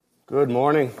Good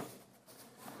morning.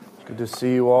 Good to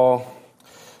see you all.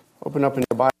 Open up in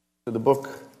your Bible to the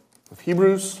book of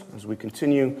Hebrews as we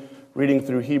continue reading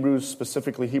through Hebrews,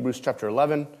 specifically Hebrews chapter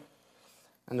 11.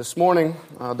 And this morning,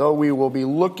 though we will be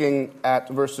looking at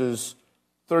verses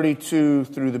 32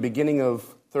 through the beginning of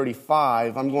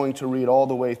 35, I'm going to read all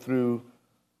the way through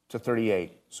to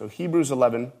 38. So Hebrews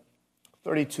 11,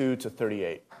 32 to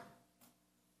 38.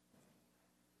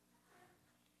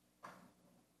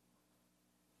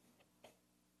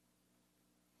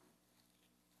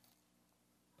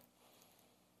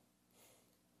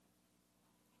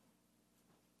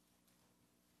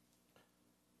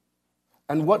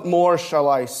 And what more shall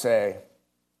I say?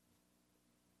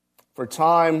 For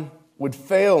time would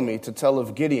fail me to tell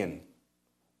of Gideon,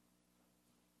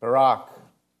 Barak,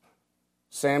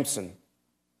 Samson,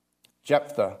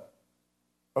 Jephthah,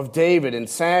 of David and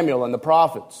Samuel and the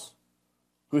prophets,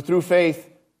 who through faith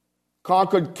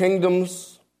conquered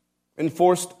kingdoms,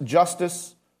 enforced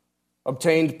justice,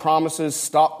 obtained promises,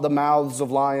 stopped the mouths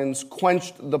of lions,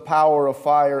 quenched the power of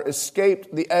fire,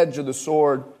 escaped the edge of the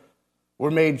sword, were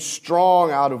made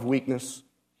strong out of weakness,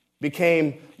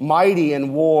 became mighty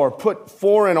in war, put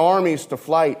foreign armies to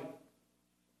flight.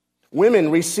 Women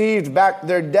received back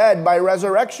their dead by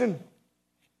resurrection.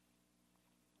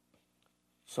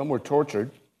 Some were tortured,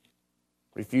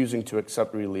 refusing to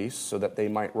accept release so that they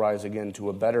might rise again to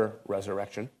a better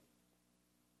resurrection.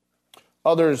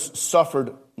 Others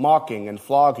suffered mocking and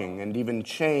flogging and even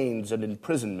chains and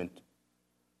imprisonment.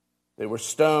 They were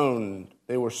stoned,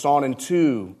 they were sawn in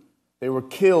two, they were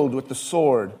killed with the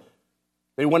sword.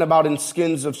 They went about in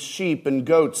skins of sheep and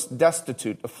goats,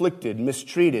 destitute, afflicted,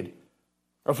 mistreated,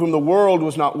 of whom the world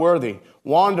was not worthy,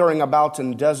 wandering about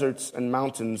in deserts and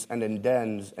mountains and in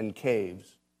dens and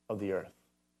caves of the earth.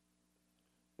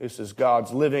 This is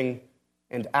God's living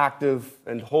and active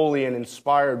and holy and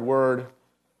inspired word.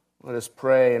 Let us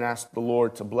pray and ask the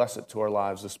Lord to bless it to our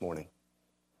lives this morning.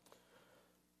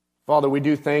 Father, we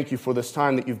do thank you for this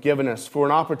time that you've given us, for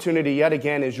an opportunity yet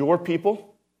again as your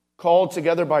people, called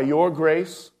together by your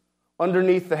grace,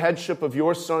 underneath the headship of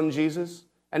your Son, Jesus,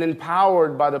 and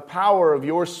empowered by the power of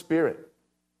your Spirit.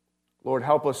 Lord,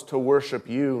 help us to worship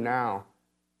you now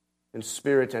in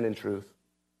spirit and in truth.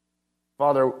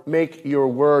 Father, make your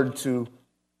word to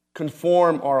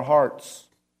conform our hearts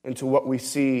into what we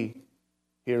see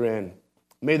herein.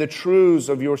 May the truths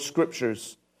of your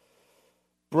scriptures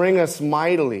bring us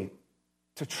mightily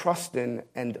to trust in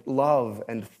and love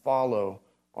and follow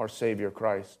our Savior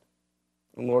Christ.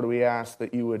 And Lord, we ask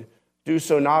that you would do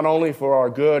so not only for our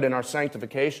good and our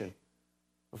sanctification,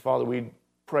 but Father, we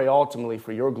pray ultimately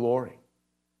for your glory,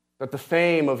 that the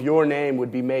fame of your name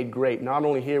would be made great, not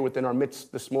only here within our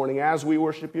midst this morning as we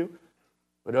worship you,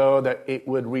 but that it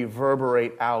would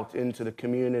reverberate out into the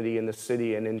community, in the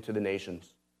city, and into the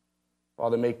nations.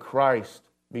 Father, may Christ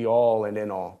be all and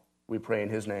in all. We pray in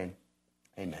his name.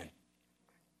 Amen.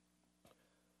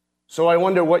 So I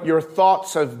wonder what your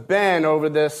thoughts have been over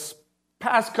this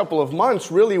past couple of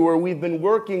months, really, where we've been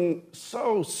working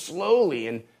so slowly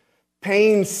and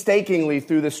painstakingly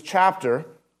through this chapter,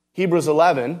 Hebrews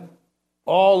 11,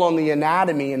 all on the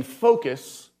anatomy and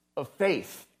focus of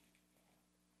faith.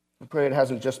 I pray it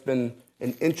hasn't just been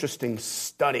an interesting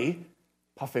study,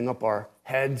 puffing up our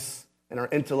heads and our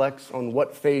intellects on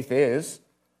what faith is,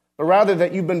 but rather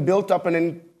that you've been built up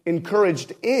and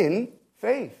encouraged in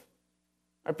faith.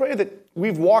 I pray that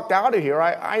we've walked out of here.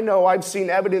 I know I've seen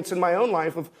evidence in my own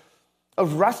life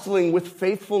of wrestling with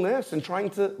faithfulness and trying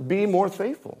to be more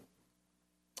faithful.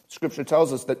 Scripture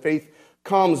tells us that faith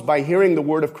comes by hearing the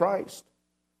word of Christ.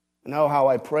 And oh, how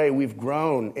I pray we've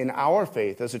grown in our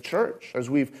faith as a church, as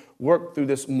we've worked through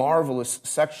this marvelous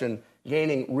section,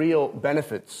 gaining real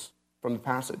benefits from the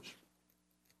passage.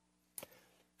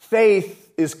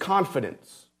 Faith is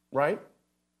confidence, right?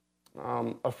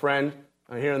 A friend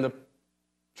here in the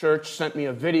church sent me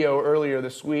a video earlier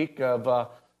this week of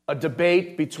a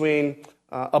debate between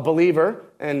a believer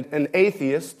and an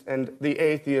atheist, and the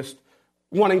atheist,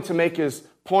 wanting to make his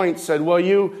point, said, well,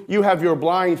 you have your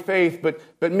blind faith,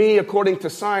 but me, according to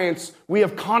science, we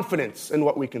have confidence in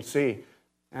what we can see.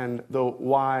 And the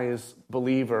wise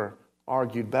believer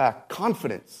argued back,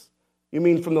 confidence? You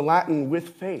mean from the Latin with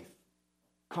faith?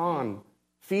 Con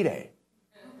fide.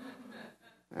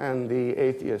 And the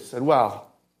atheist said, well,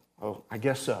 I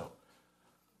guess so.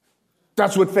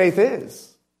 That's what faith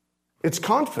is. It's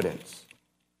confidence.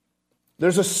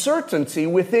 There's a certainty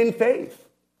within faith,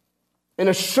 an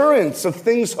assurance of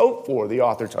things hoped for, the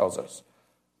author tells us.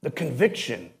 The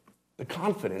conviction, the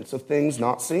confidence of things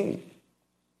not seen.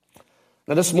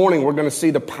 Now this morning we're going to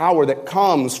see the power that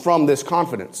comes from this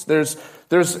confidence. There's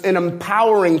an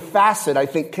empowering facet, I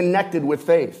think, connected with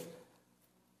faith.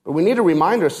 But we need to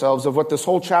remind ourselves of what this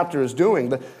whole chapter is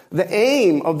doing. The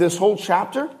aim of this whole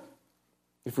chapter,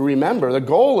 if you remember, the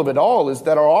goal of it all is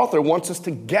that our author wants us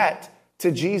to get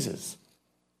to Jesus.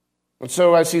 And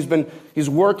so as he's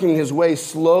working his way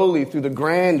slowly through the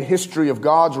grand history of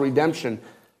God's redemption,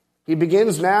 he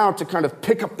begins now to kind of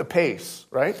pick up the pace,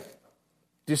 right?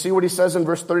 Do you see what he says in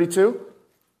verse 32?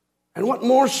 And what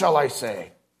more shall I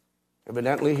say?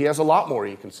 Evidently, he has a lot more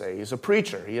he can say. He's a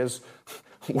preacher. He has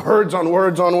words on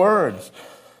words on words.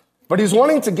 But he's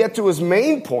wanting to get to his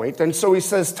main point, and so he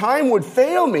says, time would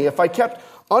fail me if I kept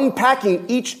unpacking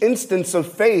each instance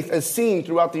of faith as seen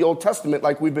throughout the Old Testament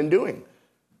like we've been doing,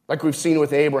 like we've seen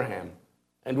with Abraham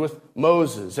and with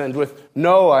Moses and with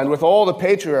Noah and with all the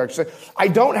patriarchs. I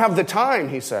don't have the time,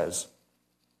 he says.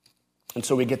 And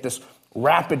so we get this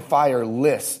rapid-fire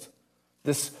list,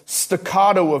 this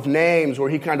staccato of names where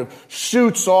he kind of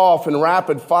shoots off in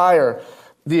rapid fire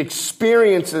the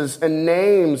experiences and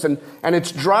names, and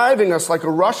it's driving us like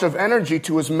a rush of energy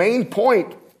to his main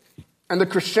point and the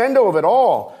crescendo of it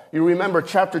all. You remember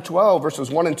chapter 12,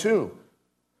 verses 1 and 2.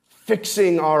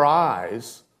 Fixing our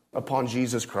eyes upon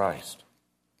Jesus Christ.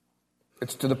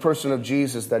 It's to the person of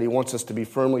Jesus that he wants us to be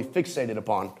firmly fixated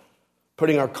upon,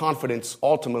 putting our confidence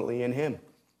ultimately in him.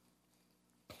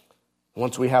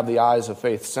 Once we have the eyes of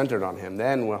faith centered on him,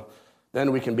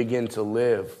 then we can begin to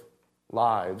live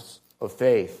lives of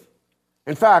faith.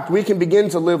 In fact, we can begin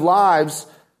to live lives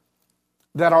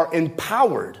that are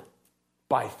empowered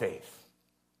by faith.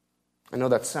 I know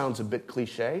that sounds a bit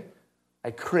cliche.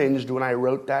 I cringed when I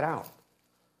wrote that out.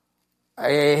 I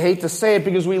hate to say it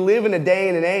because we live in a day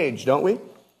and an age, don't we?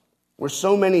 Where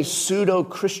so many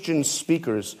pseudo-Christian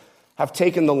speakers have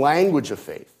taken the language of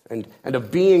faith and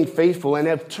of being faithful and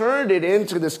have turned it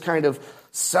into this kind of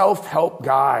self-help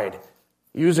guide,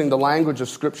 using the language of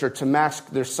Scripture to mask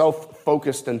their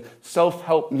self-focused and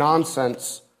self-help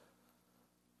nonsense.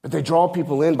 But they draw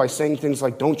people in by saying things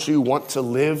like, don't you want to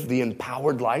live the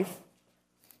empowered life?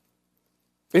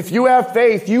 If you have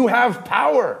faith, you have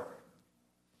power.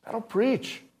 That'll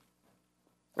preach.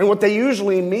 And what they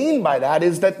usually mean by that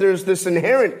is that there's this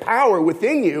inherent power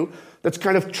within you that's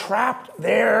kind of trapped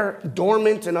there,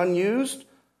 dormant and unused,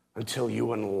 until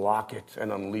you unlock it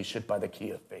and unleash it by the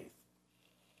key of faith.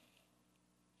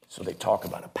 So they talk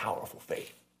about a powerful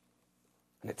faith.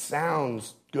 And it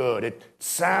sounds good. It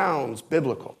sounds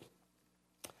biblical.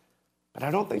 But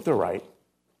I don't think they're right.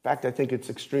 In fact, I think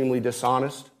it's extremely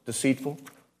dishonest, deceitful,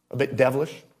 a bit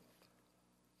devilish.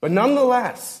 But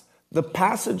nonetheless, the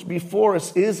passage before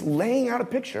us is laying out a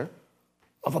picture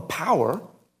of a power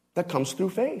that comes through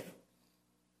faith.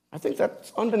 I think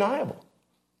that's undeniable.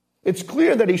 It's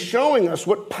clear that he's showing us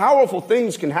what powerful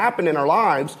things can happen in our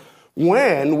lives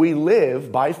when we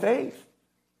live by faith.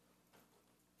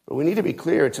 But we need to be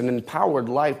clear, it's an empowered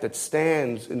life that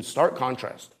stands in stark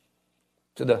contrast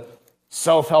to the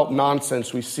self-help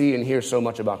nonsense we see and hear so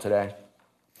much about today.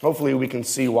 Hopefully we can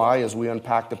see why as we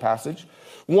unpack the passage.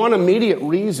 One immediate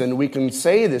reason we can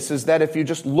say this is that if you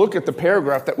just look at the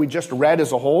paragraph that we just read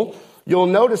as a whole, you'll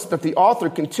notice that the author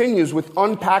continues with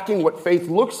unpacking what faith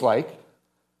looks like,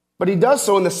 but he does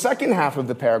so in the second half of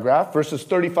the paragraph, verses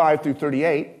 35 through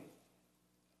 38,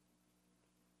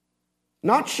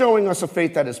 not showing us a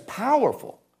faith that is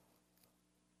powerful,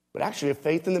 but actually a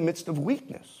faith in the midst of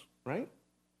weakness, right?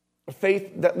 A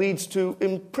faith that leads to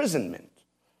imprisonment.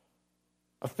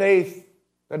 A faith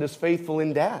that is faithful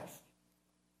in death.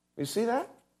 You see that?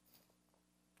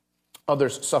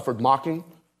 Others suffered mocking,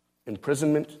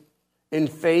 imprisonment. In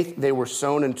faith, they were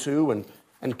sown in two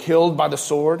and killed by the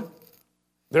sword.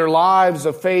 Their lives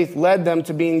of faith led them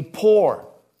to being poor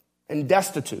and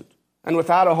destitute and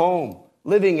without a home,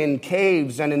 living in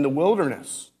caves and in the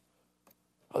wilderness.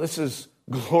 Oh, this is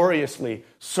gloriously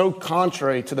so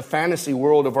contrary to the fantasy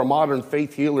world of our modern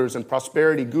faith healers and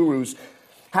prosperity gurus.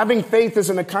 Having faith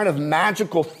isn't a kind of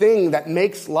magical thing that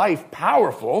makes life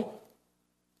powerful.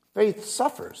 Faith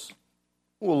suffers.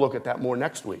 We'll look at that more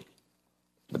next week.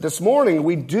 But this morning,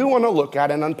 we do want to look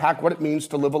at and unpack what it means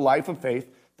to live a life of faith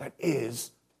that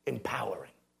is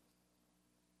empowering.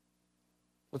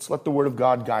 Let's let the Word of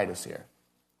God guide us here.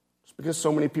 Just because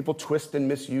so many people twist and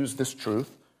misuse this truth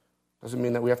doesn't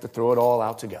mean that we have to throw it all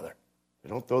out together. We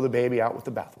don't throw the baby out with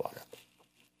the bathwater.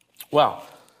 Well,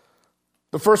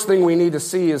 the first thing we need to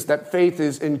see is that faith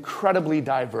is incredibly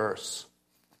diverse.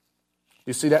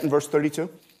 You see that in verse 32?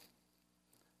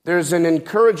 There's an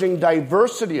encouraging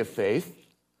diversity of faith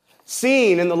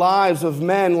seen in the lives of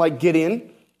men like Gideon,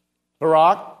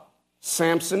 Barak,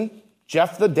 Samson,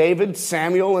 Jephthah, David,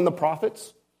 Samuel, and the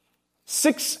prophets.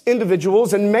 6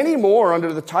 individuals and many more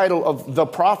under the title of the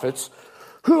prophets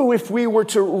who, if we were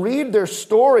to read their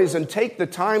stories and take the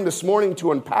time this morning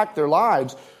to unpack their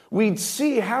lives, we'd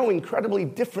see how incredibly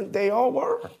different they all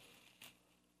were.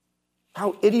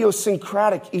 How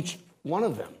idiosyncratic each one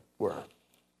of them were.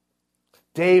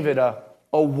 David, a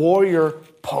warrior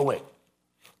poet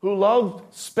who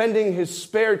loved spending his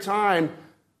spare time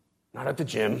not at the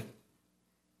gym,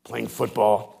 playing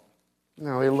football.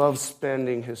 No, he loved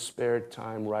spending his spare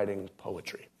time writing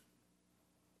poetry,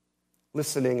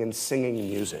 listening and singing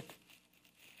music.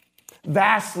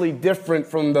 Vastly different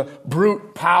from the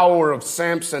brute power of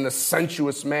Samson, a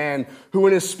sensuous man who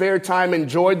in his spare time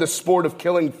enjoyed the sport of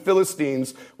killing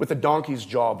Philistines with a donkey's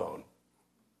jawbone.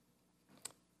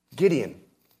 Gideon,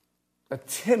 a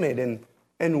timid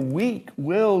and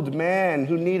weak-willed man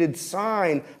who needed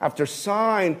sign after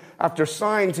sign after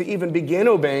sign to even begin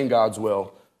obeying God's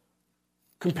will,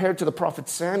 compared to the prophet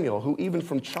Samuel, who even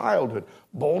from childhood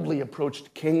boldly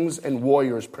approached kings and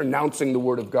warriors, pronouncing the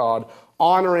word of God,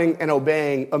 honoring and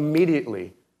obeying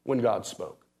immediately when God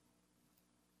spoke.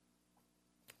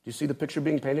 Do you see the picture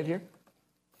being painted here?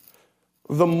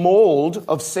 The mold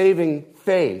of saving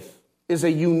faith is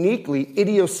a uniquely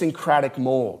idiosyncratic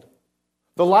mold.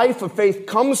 The life of faith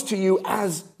comes to you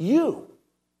as you,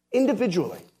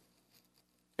 individually.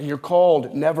 And you're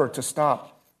called never to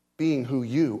stop being who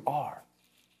you are.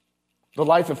 The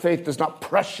life of faith does not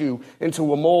press you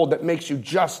into a mold that makes you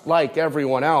just like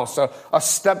everyone else, a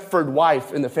Stepford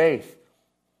wife in the faith.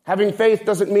 Having faith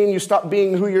doesn't mean you stop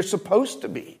being who you're supposed to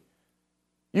be.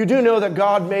 You do know that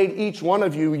God made each one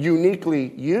of you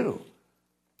uniquely you.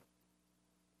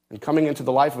 And coming into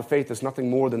the life of faith is nothing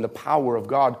more than the power of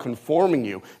God conforming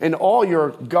you in all your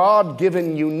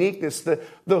God-given uniqueness, the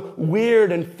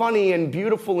weird and funny and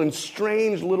beautiful and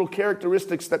strange little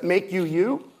characteristics that make you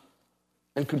you,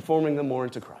 and conforming them more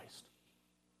into Christ.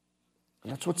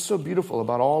 And that's what's so beautiful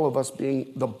about all of us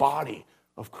being the body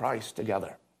of Christ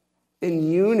together.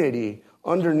 In unity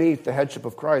underneath the headship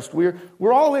of Christ.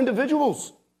 We're all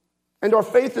individuals, and our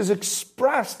faith is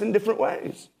expressed in different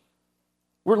ways.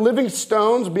 We're living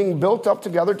stones being built up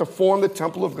together to form the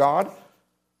temple of God.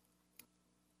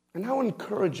 And how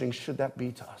encouraging should that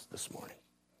be to us this morning?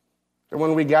 That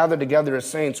when we gather together as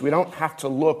saints, we don't have to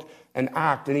look and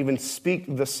act and even speak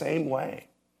the same way.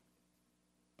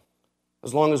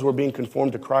 As long as we're being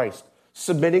conformed to Christ,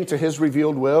 submitting to his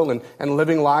revealed will and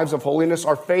living lives of holiness,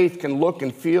 our faith can look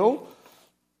and feel,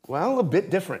 well, a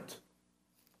bit different.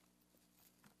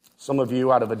 Some of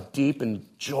you, out of a deep and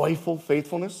joyful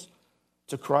faithfulness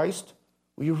to Christ,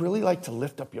 will you really like to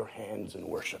lift up your hands in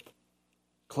worship,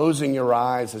 closing your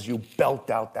eyes as you belt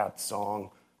out that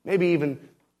song, maybe even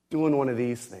doing one of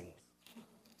these things.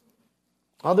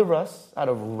 Other of us, out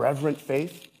of reverent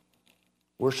faith,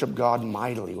 worship God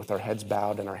mightily with our heads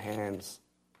bowed and our hands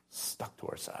stuck to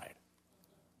our side.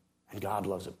 And God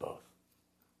loves it both.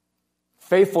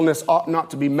 Faithfulness ought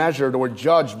not to be measured or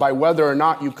judged by whether or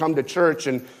not you come to church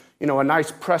and a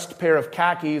nice pressed pair of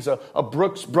khakis, a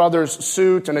Brooks Brothers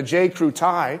suit, and a J. Crew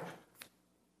tie.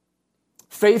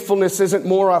 Faithfulness isn't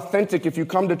more authentic if you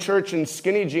come to church in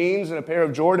skinny jeans and a pair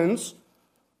of Jordans,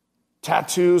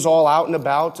 tattoos all out and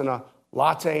about, and a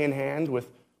latte in hand with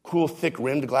cool,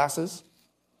 thick-rimmed glasses.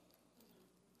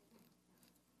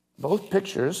 Both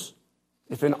pictures,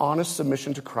 if in honest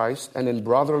submission to Christ and in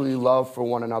brotherly love for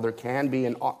one another, can be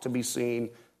and ought to be seen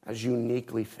as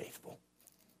uniquely faithful.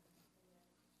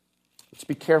 Let's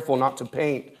be careful not to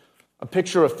paint a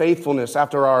picture of faithfulness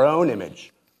after our own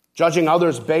image, judging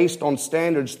others based on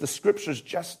standards the scriptures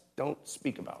just don't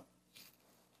speak about.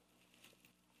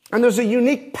 And there's a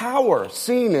unique power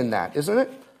seen in that, isn't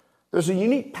it? There's a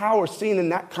unique power seen in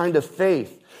that kind of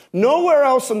faith. Nowhere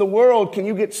else in the world can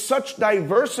you get such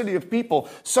diversity of people,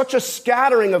 such a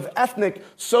scattering of ethnic,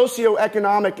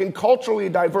 socioeconomic, and culturally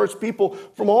diverse people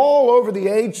from all over the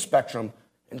age spectrum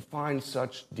and find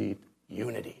such deep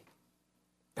unity.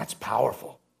 That's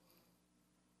powerful.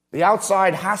 The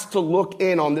outside has to look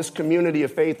in on this community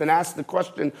of faith and ask the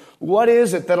question, what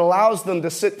is it that allows them to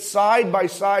sit side by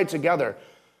side together?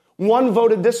 One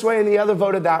voted this way and the other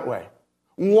voted that way.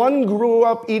 One grew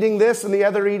up eating this and the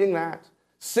other eating that.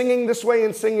 Singing this way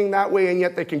and singing that way, and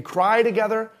yet they can cry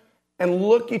together and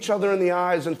look each other in the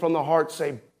eyes and from the heart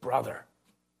say, brother,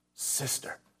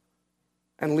 sister,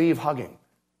 and leave hugging.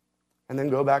 And then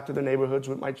go back to their neighborhoods,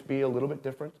 which might be a little bit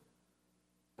different.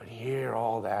 But here,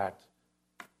 all that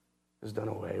is done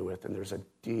away with, and there's a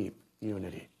deep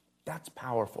unity. That's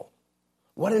powerful.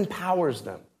 What empowers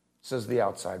them, says the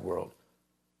outside world?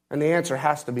 And the answer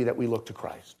has to be that we look to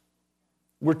Christ.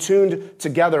 We're tuned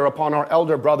together upon our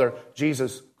elder brother,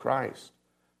 Jesus Christ.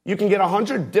 You can get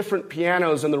 100 different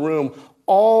pianos in the room,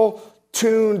 all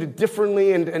tuned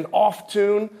differently and off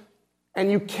tune,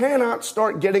 and you cannot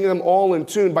start getting them all in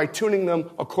tune by tuning them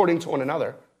according to one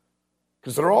another,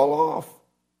 because they're all off.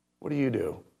 What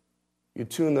do? You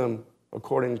tune them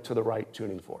according to the right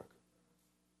tuning fork.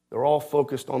 They're all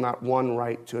focused on that one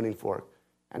right tuning fork.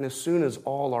 And as soon as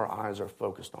all our eyes are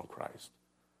focused on Christ,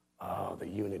 the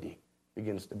unity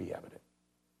begins to be evident.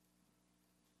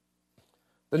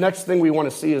 The next thing we want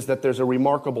to see is that there's a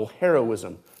remarkable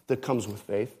heroism that comes with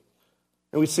faith.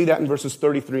 And we see that in verses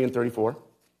 33 and 34.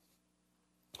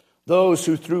 Those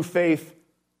who through faith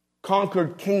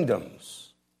conquered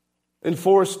kingdoms,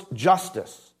 enforced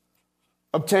justice,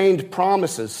 obtained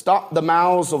promises, stopped the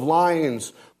mouths of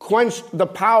lions, quenched the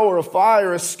power of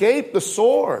fire, escaped the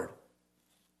sword.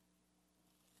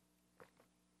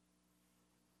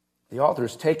 The author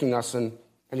is taking us and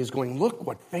he's going, look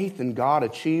what faith in God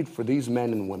achieved for these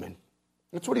men and women.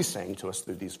 That's what he's saying to us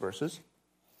through these verses.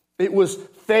 It was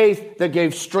faith that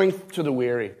gave strength to the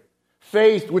weary,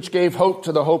 faith which gave hope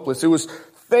to the hopeless. It was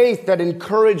faith that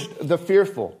encouraged the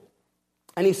fearful.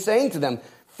 And he's saying to them,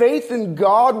 faith in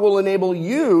God will enable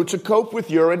you to cope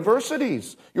with your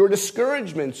adversities, your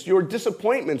discouragements, your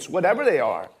disappointments, whatever they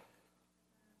are.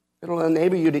 It'll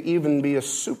enable you to even be a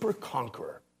super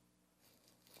conqueror.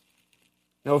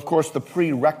 Now, of course, the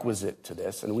prerequisite to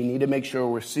this, and we need to make sure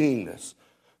we're seeing this,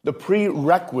 the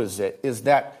prerequisite is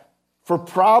that for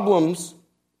problems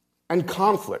and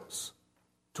conflicts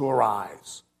to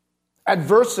arise,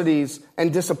 adversities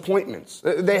and disappointments,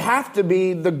 they have to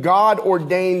be the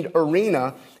God-ordained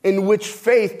arena in which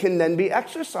faith can then be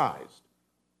exercised.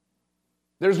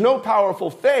 There's no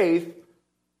powerful faith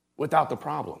without the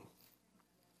problem.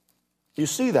 You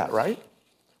see that, right?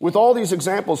 With all these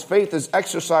examples, faith is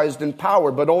exercised in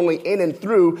power, but only in and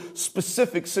through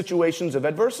specific situations of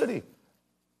adversity.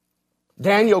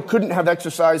 Daniel couldn't have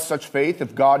exercised such faith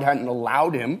if God hadn't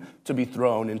allowed him to be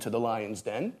thrown into the lion's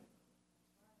den.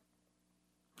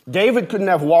 David couldn't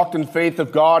have walked in faith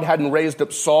if God hadn't raised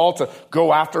up Saul to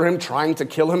go after him, trying to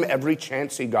kill him every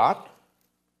chance he got.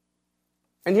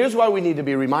 And here's why we need to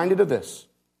be reminded of this.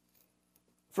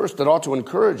 First, it ought to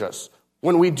encourage us.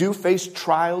 When we do face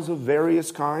trials of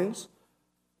various kinds,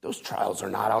 those trials are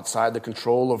not outside the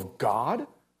control of God,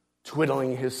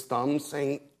 twiddling his thumbs,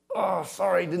 saying, oh,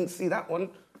 sorry, didn't see that one.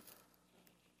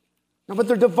 No, but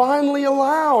they're divinely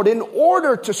allowed in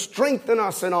order to strengthen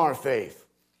us in our faith.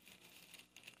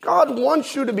 God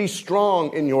wants you to be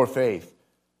strong in your faith.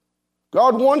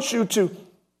 God wants you to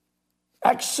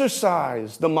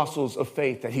exercise the muscles of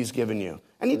faith that he's given you.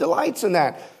 And he delights in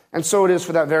that. And so it is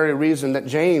for that very reason that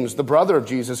James, the brother of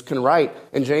Jesus, can write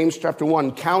in James chapter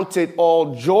 1, count it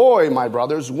all joy, my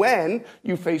brothers, when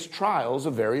you face trials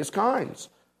of various kinds.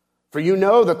 For you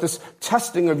know that this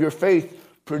testing of your faith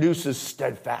produces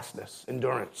steadfastness,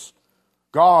 endurance.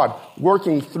 God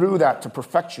working through that to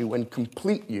perfect you and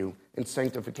complete you in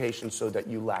sanctification so that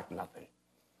you lack nothing.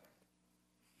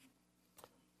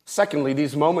 Secondly,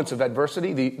 these moments of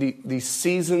adversity, these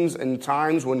seasons and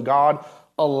times when God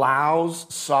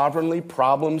allows sovereignly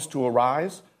problems to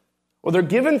arise, well, they're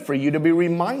given for you to be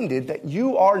reminded that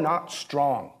you are not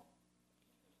strong.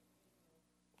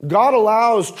 God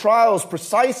allows trials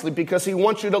precisely because he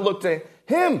wants you to look to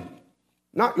him,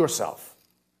 not yourself.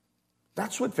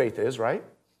 That's what faith is, right?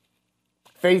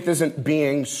 Faith isn't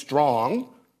being strong.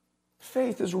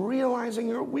 Faith is realizing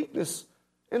your weakness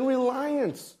and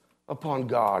reliance upon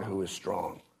God who is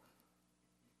strong.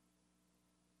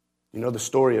 You know the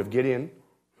story of Gideon,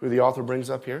 who the author brings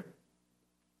up here?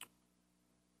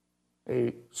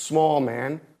 A small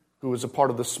man who was a part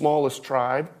of the smallest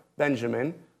tribe,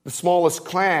 Benjamin, the smallest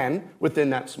clan within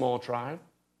that small tribe.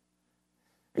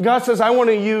 And God says, I want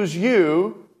to use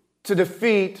you to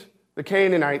defeat the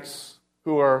Canaanites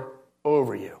who are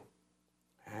over you.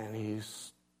 And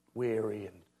he's weary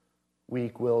and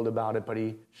weak-willed about it, but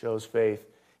he shows faith.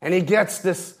 And he gets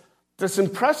this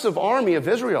impressive army of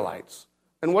Israelites.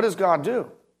 And what does God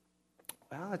do?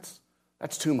 Well,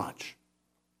 that's too much.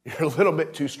 You're a little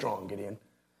bit too strong, Gideon.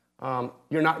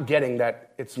 You're not getting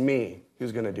that it's me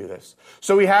who's going to do this.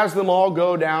 So he has them all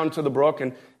go down to the brook,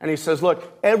 and he says,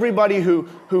 look, everybody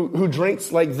who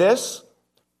drinks like this,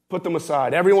 put them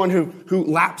aside. Everyone who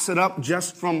laps it up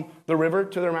just from the river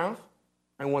to their mouth,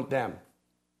 I want them.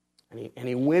 And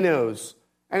he winnows.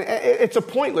 And it's a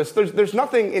pointless. There's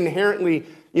nothing inherently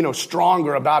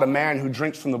stronger about a man who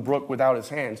drinks from the brook without his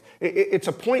hands. It's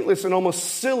a pointless and almost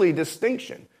silly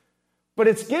distinction. But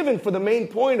it's given for the main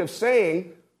point of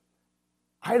saying,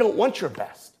 I don't want your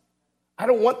best. I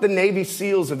don't want the Navy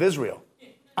SEALs of Israel.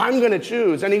 I'm going to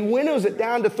choose. And he winnows it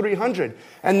down to 300.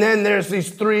 And then there's these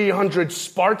 300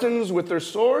 Spartans with their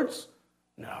swords.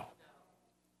 No.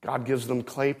 God gives them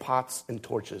clay pots and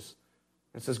torches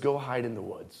and says, go hide in the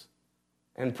woods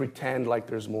and pretend like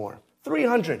there's more.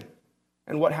 300.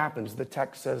 And what happens? The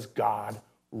text says God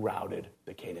routed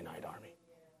the Canaanite army.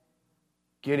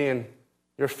 Gideon,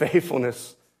 your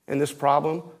faithfulness in this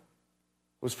problem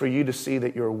was for you to see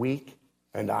that you're weak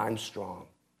and I'm strong.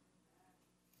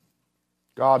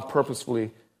 God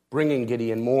purposefully bringing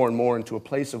Gideon more and more into a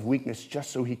place of weakness just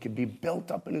so he could be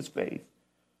built up in his faith.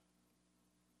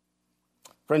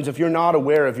 Friends, if you're not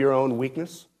aware of your own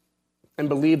weakness and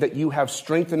believe that you have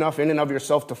strength enough in and of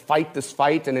yourself to fight this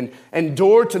fight and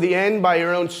endure to the end by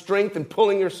your own strength and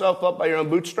pulling yourself up by your own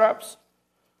bootstraps,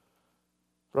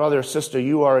 brother or sister,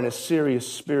 you are in a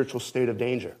serious spiritual state of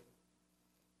danger.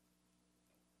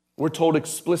 We're told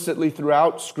explicitly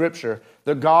throughout Scripture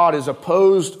that God is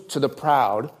opposed to the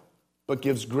proud, but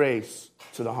gives grace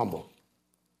to the humble.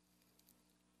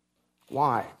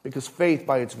 Why? Because faith,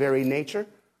 by its very nature,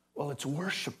 well, it's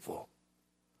worshipful.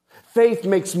 Faith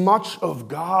makes much of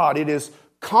God. It is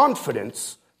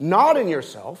confidence, not in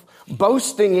yourself,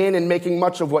 boasting in and making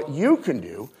much of what you can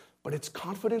do, but it's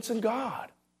confidence in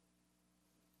God.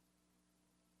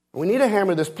 We need to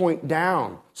hammer this point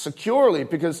down securely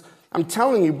because I'm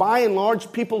telling you, by and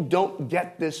large, people don't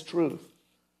get this truth.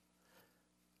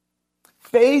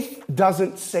 Faith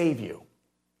doesn't save you.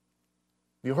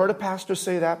 Have you heard a pastor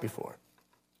say that before?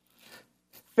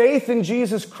 Faith in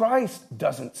Jesus Christ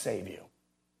doesn't save you.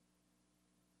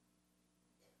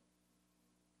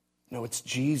 No, it's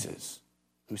Jesus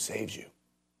who saves you.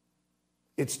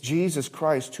 It's Jesus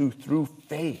Christ who, through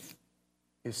faith,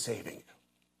 is saving you.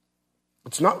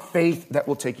 It's not faith that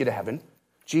will take you to heaven.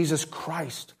 Jesus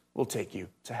Christ will take you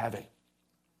to heaven.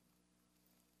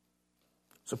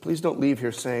 So please don't leave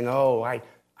here saying, oh, I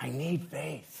need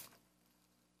faith.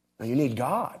 No, you need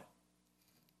God.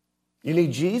 You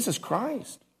need Jesus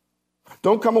Christ.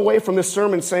 Don't come away from this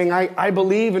sermon saying, I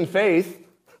believe in faith.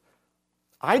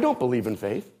 I don't believe in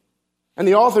faith. And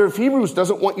the author of Hebrews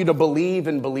doesn't want you to believe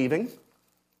in believing.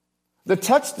 The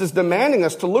text is demanding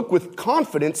us to look with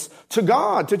confidence to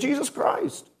God, to Jesus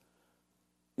Christ.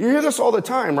 You hear this all the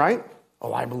time, right?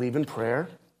 Oh, I believe in prayer.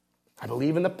 I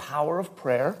believe in the power of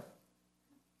prayer.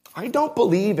 I don't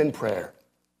believe in prayer.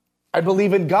 I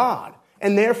believe in God,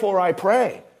 and therefore I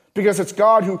pray. Because it's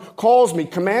God who calls me,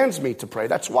 commands me to pray.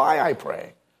 That's why I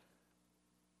pray.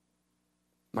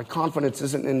 My confidence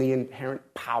isn't in the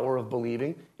inherent power of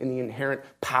believing, in the inherent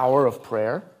power of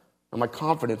prayer. And my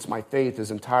confidence, my faith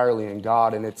is entirely in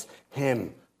God, and it's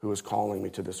Him who is calling me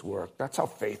to this work. That's how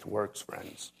faith works,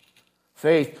 friends.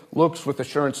 Faith looks with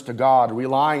assurance to God,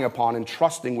 relying upon and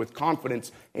trusting with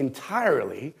confidence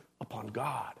entirely upon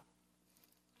God.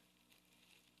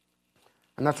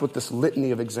 And that's what this litany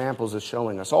of examples is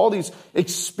showing us. All these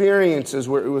experiences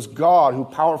where it was God who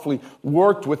powerfully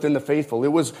worked within the faithful. It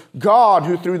was God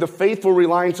who, through the faithful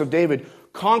reliance of David,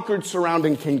 conquered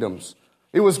surrounding kingdoms.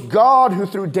 It was God who,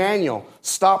 through Daniel,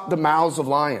 stopped the mouths of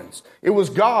lions. It was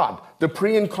God, the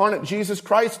pre-incarnate Jesus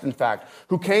Christ, in fact,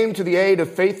 who came to the aid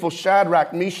of faithful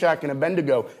Shadrach, Meshach, and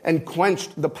Abednego and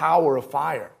quenched the power of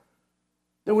fire.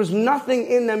 There was nothing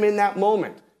in them in that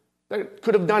moment that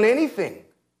could have done anything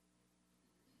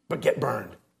but get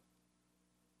burned.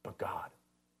 But God.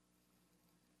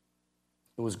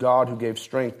 It was God who gave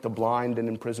strength to blind and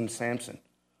imprisoned Samson.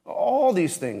 All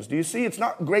these things. Do you see? It's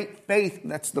not great faith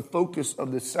that's the focus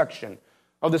of this section,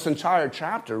 of this entire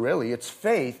chapter, really. It's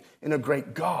faith in a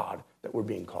great God that we're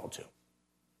being called to.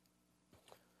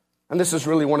 And this is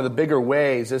really one of the bigger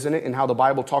ways, isn't it, in how the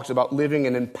Bible talks about living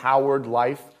an empowered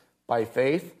life by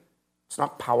faith. It's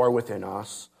not power within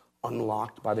us,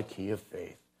 unlocked by the key of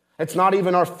faith. It's not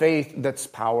even our faith that's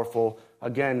powerful.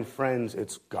 Again, friends,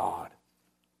 it's God.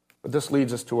 But this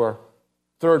leads us to our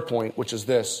third point, which is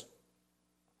this.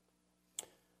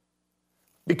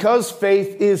 Because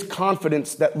faith is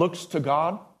confidence that looks to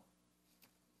God,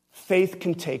 faith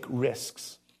can take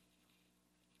risks.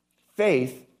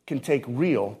 Faith can take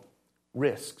real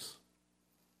risks.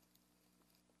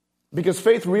 Because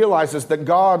faith realizes that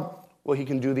God, well, He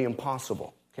can do the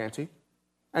impossible, can't He?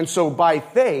 And so by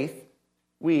faith,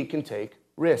 we can take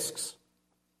risks.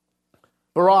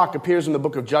 Barak appears in the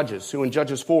book of Judges, who in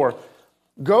Judges 4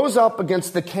 goes up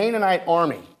against the Canaanite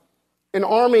army, an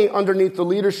army underneath the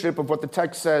leadership of what the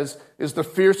text says is the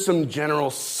fearsome general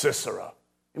Sisera.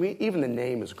 I mean, even the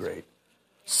name is great.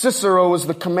 Sisera was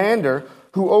the commander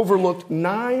who overlooked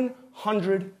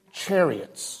 900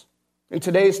 chariots. In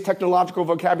today's technological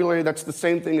vocabulary, that's the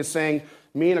same thing as saying,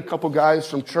 me and a couple guys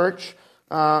from church,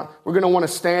 we're going to want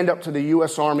to stand up to the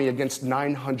U.S. Army against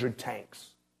 900 tanks.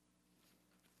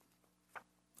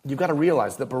 You've got to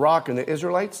realize that Barak and the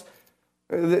Israelites,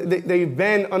 they've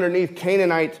been underneath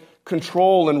Canaanite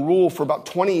control and rule for about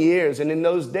 20 years. And in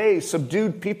those days,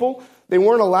 subdued people, they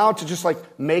weren't allowed to just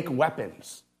make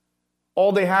weapons.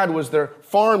 All they had was their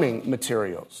farming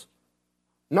materials.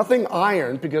 Nothing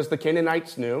iron, because the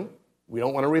Canaanites knew, we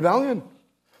don't want a rebellion.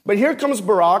 But here comes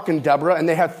Barak and Deborah, and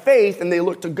they have faith, and they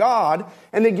look to God,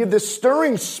 and they give this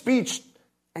stirring speech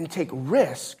and take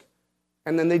risk,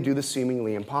 and then they do the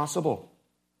seemingly impossible.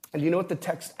 And you know what the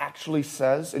text actually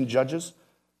says in Judges?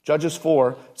 Judges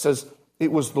 4 says,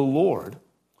 it was the Lord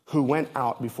who went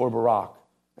out before Barak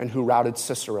and who routed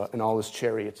Sisera and all his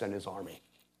chariots and his army.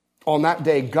 On that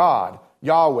day, God,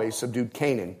 Yahweh, subdued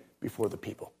Canaan before the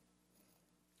people.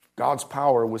 God's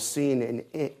power was seen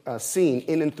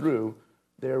in and through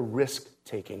their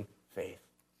risk-taking faith.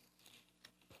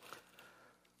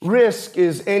 Risk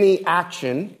is any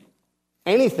action,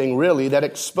 anything really, that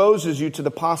exposes you to the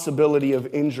possibility of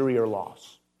injury or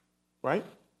loss, right?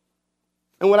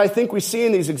 And what I think we see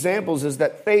in these examples is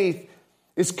that faith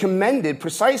is commended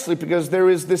precisely because there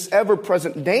is this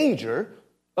ever-present danger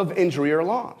of injury or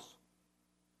loss.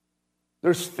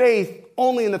 There's faith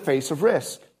only in the face of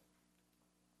risk.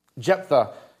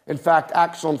 Jephthah, in fact,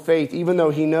 acts on faith even though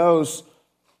he knows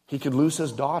he could lose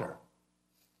his daughter.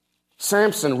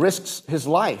 Samson risks his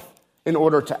life in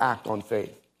order to act on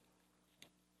faith.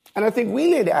 And I think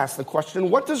we need to ask the question,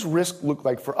 what does risk look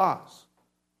like for us?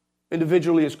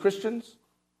 Individually as Christians?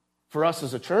 For us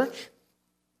as a church?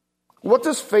 What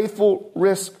does faithful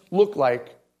risk look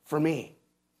like for me?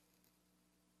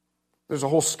 There's a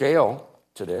whole scale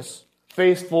to this.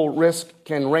 Faithful risk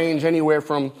can range anywhere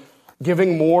from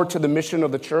giving more to the mission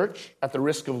of the church at the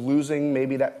risk of losing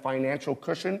maybe that financial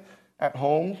cushion at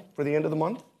home for the end of the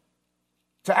month,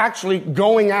 to actually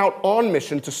going out on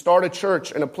mission to start a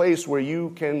church in a place where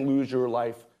you can lose your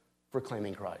life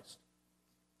proclaiming Christ.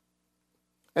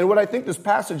 And what I think this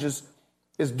passage is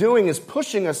doing is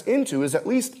pushing us into is at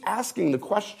least asking the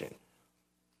question,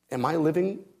 am I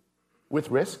living with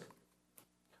risk?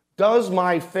 Does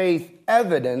my faith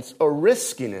evidence a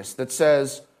riskiness that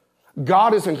says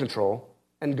God is in control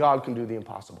and God can do the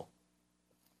impossible?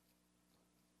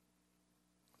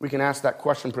 We can ask that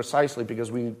question precisely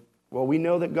because we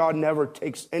know that God never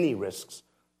takes any risks,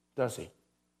 does he?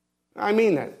 I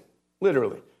mean that,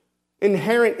 literally.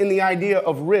 Inherent in the idea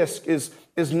of risk is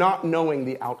not knowing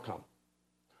the outcome.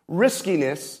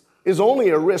 Riskiness is only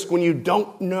a risk when you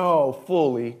don't know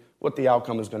fully what the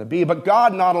outcome is going to be. But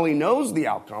God not only knows the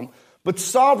outcome, but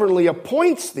sovereignly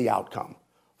appoints the outcome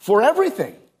for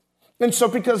everything. And so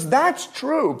because that's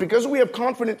true, because we have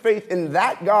confident faith in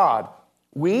that God,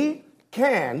 we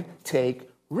can take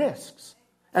risks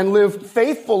and live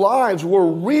faithful lives where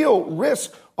real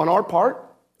risk on our part,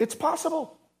 it's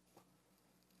possible.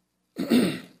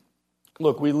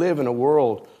 Look, we live in a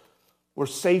world where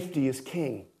safety is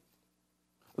king.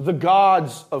 The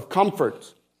gods of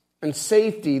comfort and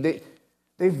safety, they've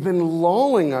been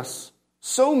lulling us,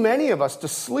 so many of us, to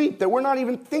sleep that we're not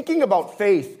even thinking about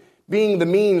faith being the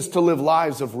means to live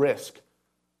lives of risk.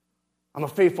 I'm a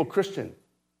faithful Christian.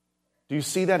 Do you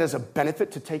see that as a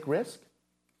benefit to take risk?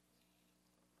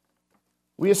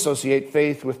 We associate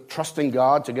faith with trusting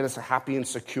God to get us a happy and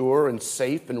secure and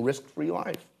safe and risk-free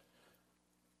life.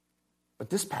 But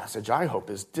this passage, I hope,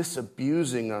 is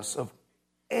disabusing us of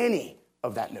any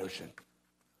of that notion.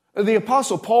 The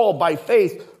Apostle Paul, by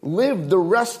faith, lived the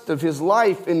rest of his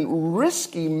life in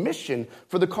risky mission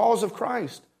for the cause of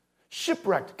Christ.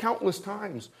 Shipwrecked countless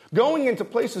times. Going into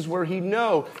places where he'd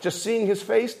know, just seeing his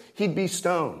face, he'd be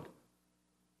stoned.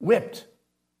 Whipped.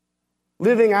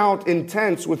 Living out in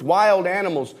tents with wild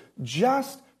animals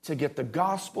just to get the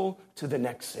gospel to the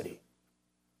next city.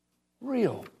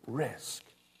 Real risk.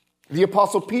 The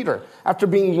Apostle Peter, after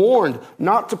being warned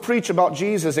not to preach about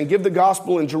Jesus and give the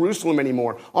gospel in Jerusalem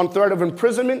anymore, on threat of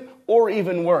imprisonment or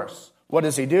even worse, what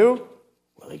does he do?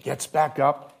 Well, he gets back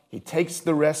up, he takes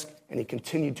the risk, and he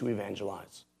continued to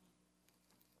evangelize.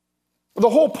 The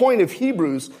whole point of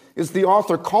Hebrews is the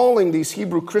author calling these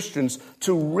Hebrew Christians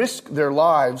to risk their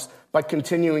lives by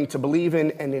continuing to believe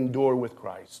in and endure with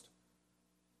Christ.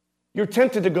 You're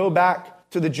tempted to go back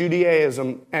to the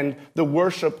Judaism and the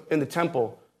worship in the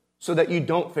temple so that you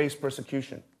don't face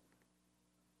persecution.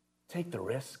 Take the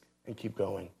risk and keep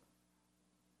going.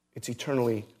 It's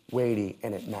eternally weighty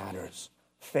and it matters.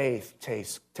 Faith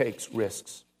takes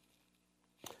risks.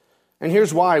 And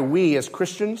here's why we as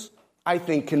Christians, I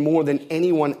think, can more than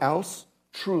anyone else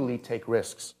truly take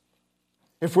risks.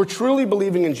 If we're truly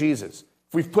believing in Jesus,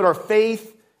 if we've put our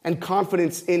faith and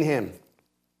confidence in him,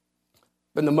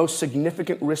 then the most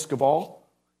significant risk of all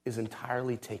is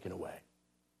entirely taken away.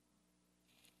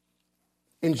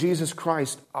 In Jesus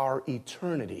Christ, our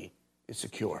eternity is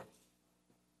secure.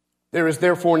 There is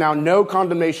therefore now no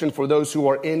condemnation for those who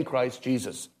are in Christ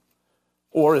Jesus.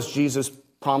 Or as Jesus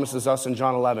promises us in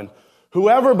John 11,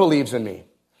 whoever believes in me,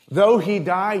 though he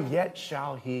die, yet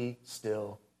shall he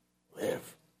still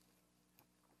live.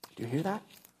 Do you hear that?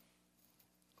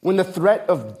 When the threat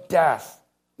of death,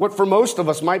 what for most of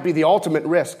us might be the ultimate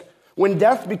risk, when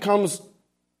death becomes,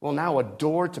 well, now a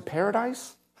door to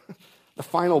paradise, the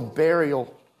final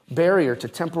barrier to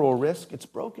temporal risk, it's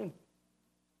broken.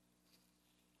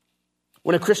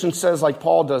 When a Christian says, like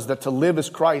Paul does, that to live is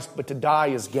Christ, but to die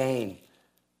is gain,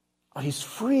 he's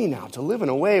free now to live in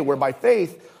a way where by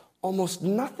faith, almost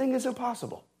nothing is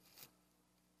impossible.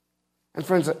 And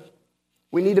friends,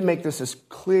 we need to make this as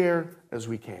clear as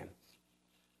we can.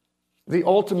 The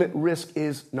ultimate risk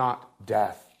is not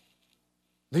death.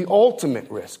 The ultimate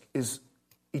risk is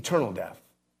eternal death,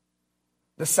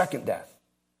 the second death,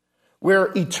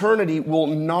 where eternity will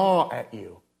gnaw at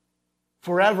you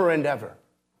forever and ever,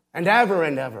 and ever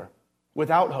and ever,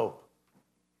 without hope.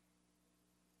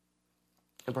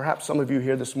 And perhaps some of you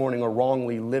here this morning are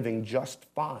wrongly living just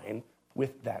fine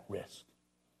with that risk.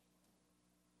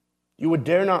 You would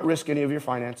dare not risk any of your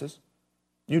finances.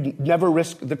 You'd never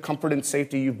risk the comfort and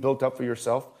safety you've built up for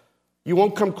yourself. You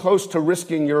won't come close to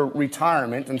risking your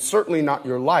retirement, and certainly not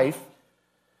your life.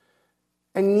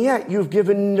 And yet you've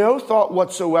given no thought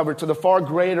whatsoever to the far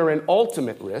greater and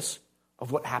ultimate risk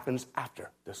of what happens after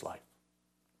this life.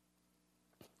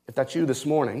 If that's you this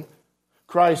morning,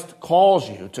 Christ calls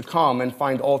you to come and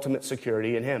find ultimate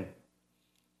security in him.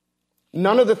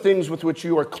 None of the things with which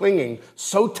you are clinging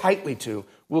so tightly to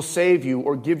will save you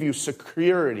or give you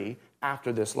security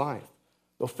after this life.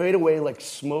 They'll fade away like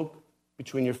smoke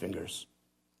between your fingers.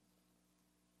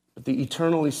 But the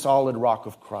eternally solid rock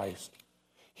of Christ,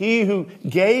 he who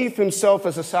gave himself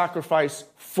as a sacrifice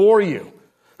for you,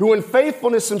 who in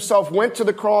faithfulness himself went to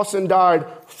the cross and died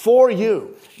for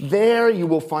you, there you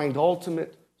will find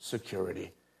ultimate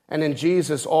security. And in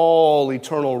Jesus, all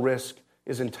eternal risk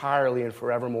is entirely and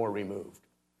forevermore removed.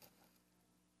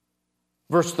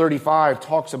 Verse 35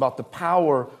 talks about the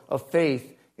power of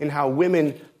faith in how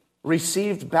women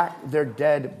received back their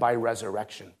dead by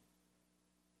resurrection.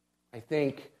 I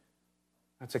think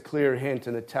that's a clear hint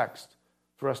in the text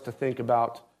for us to think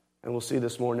about, and we'll see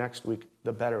this more next week,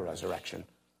 the better resurrection.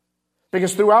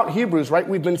 Because throughout Hebrews, right,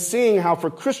 we've been seeing how for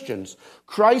Christians,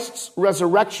 Christ's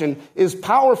resurrection is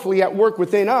powerfully at work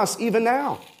within us even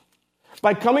now.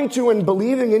 By coming to and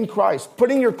believing in Christ,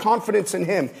 putting your confidence in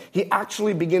him, he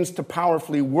actually begins to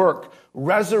powerfully work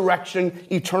resurrection,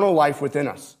 eternal life within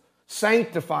us,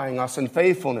 sanctifying us in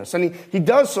faithfulness. And he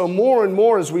does so more and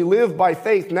more as we live by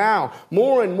faith now,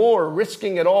 more and more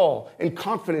risking it all in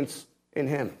confidence in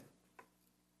him.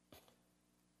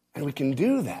 And we can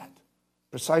do that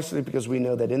precisely because we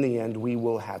know that in the end we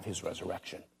will have his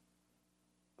resurrection.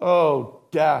 Oh,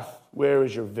 death, where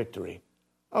is your victory?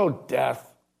 Oh,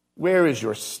 death, where is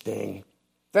your sting?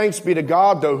 Thanks be to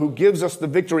God, though, who gives us the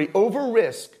victory over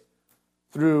risk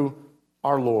through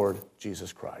our Lord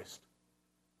Jesus Christ.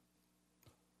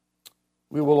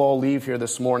 We will all leave here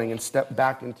this morning and step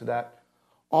back into that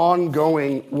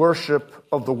ongoing worship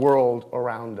of the world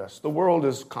around us. The world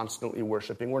is constantly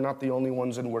worshiping. We're not the only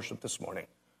ones in worship this morning.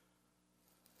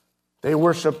 They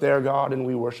worship their God and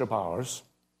we worship ours.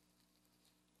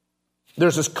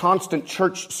 There's this constant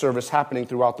church service happening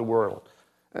throughout the world.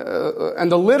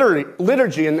 And the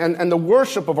liturgy and the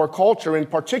worship of our culture in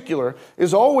particular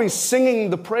is always singing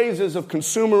the praises of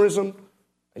consumerism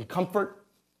and comfort.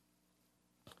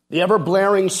 The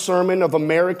ever-blaring sermon of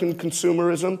American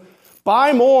consumerism.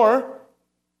 Buy more,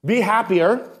 be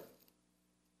happier,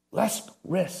 less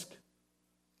risk.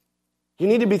 You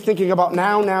need to be thinking about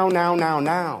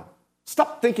now.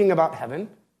 Stop thinking about heaven.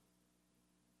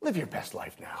 Live your best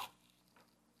life now.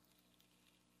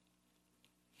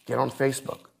 Get on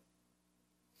Facebook.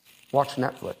 Watch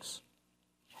Netflix.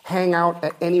 Hang out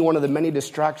at any one of the many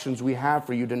distractions we have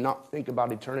for you to not think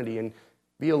about eternity, and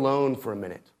be alone for a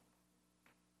minute.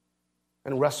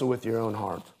 And wrestle with your own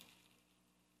heart.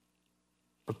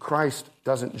 But Christ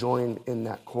doesn't join in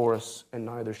that chorus, and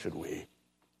neither should we.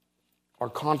 Our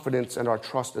confidence and our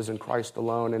trust is in Christ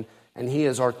alone, and he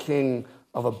is our King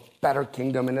of a better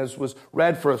kingdom. And as was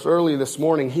read for us early this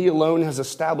morning, he alone has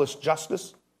established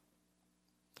justice.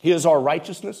 He is our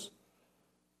righteousness.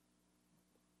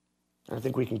 And I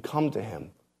think we can come to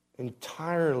him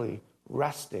entirely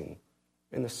resting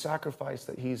in the sacrifice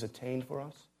that he's attained for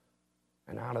us.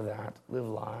 And out of that, live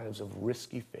lives of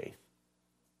risky faith.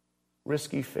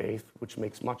 Risky faith, which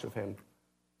makes much of him,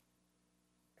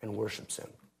 and worships him.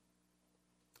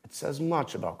 It says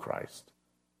much about Christ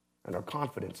and our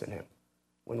confidence in him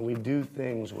when we do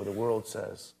things where the world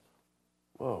says,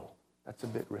 whoa, that's a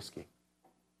bit risky.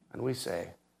 And we say,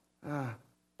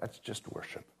 that's just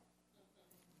worship.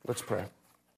 Let's pray.